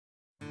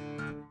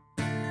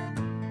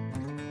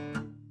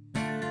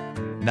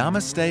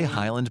Namaste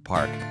Highland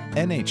Park,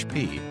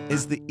 NHP,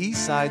 is the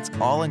East Side's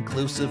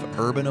all-inclusive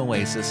urban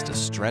oasis to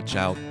stretch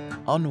out,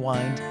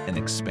 unwind, and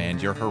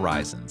expand your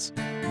horizons.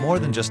 More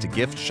than just a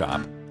gift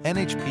shop,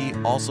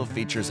 NHP also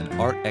features an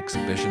art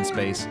exhibition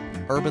space,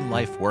 urban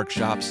life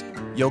workshops,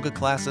 yoga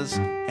classes,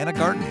 and a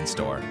gardening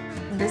store.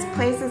 This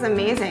place is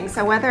amazing.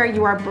 So whether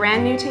you are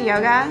brand new to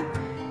yoga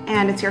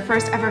and it's your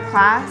first ever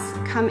class,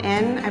 come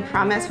in. I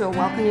promise we'll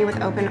welcome you with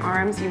open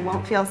arms. You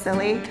won't feel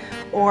silly.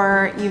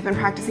 Or you've been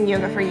practicing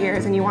yoga for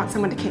years and you want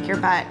someone to kick your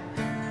butt.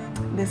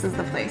 This is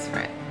the place for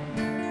it.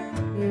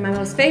 My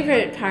most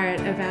favorite part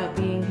about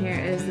being here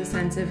is the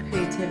sense of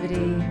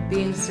creativity,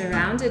 being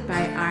surrounded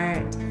by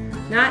art,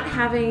 not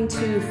having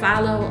to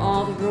follow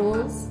all the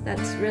rules.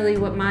 That's really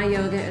what my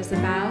yoga is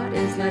about,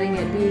 is letting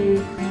it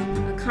be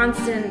a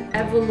constant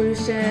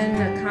evolution,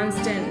 a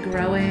constant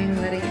growing,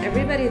 letting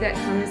everybody that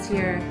comes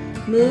here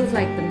move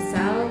like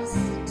themselves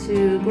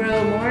to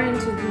grow more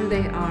into who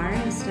they are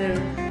instead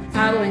of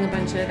following a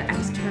bunch of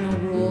external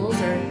rules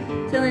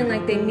or feeling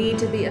like they need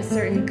to be a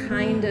certain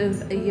kind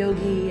of a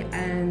yogi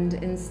and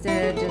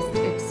instead just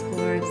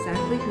explore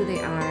exactly who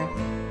they are.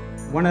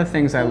 One of the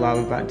things I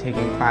love about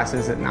taking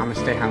classes at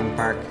Namaste Highland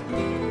Park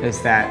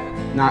is that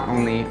not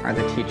only are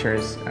the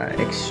teachers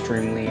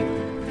extremely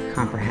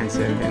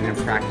comprehensive in their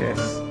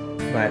practice,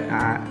 but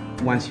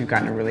once you've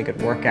gotten a really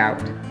good workout,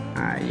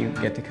 you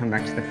get to come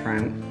back to the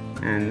front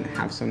and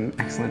have some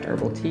excellent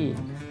herbal tea.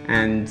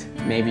 And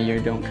maybe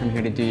you don't come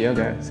here to do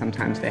yoga.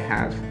 Sometimes they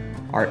have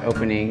art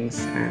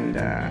openings and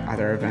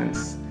other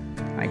events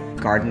like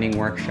gardening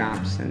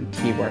workshops and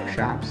tea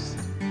workshops.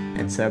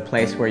 It's a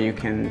place where you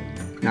can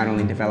not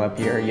only develop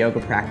your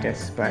yoga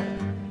practice, but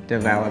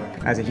develop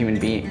as a human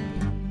being.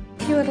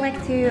 If you would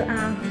like to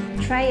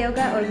try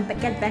yoga or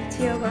get back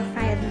to yoga or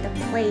find a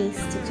place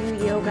to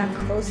do yoga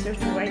closer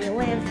to where you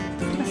live,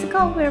 give us a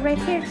call. We're right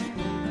here.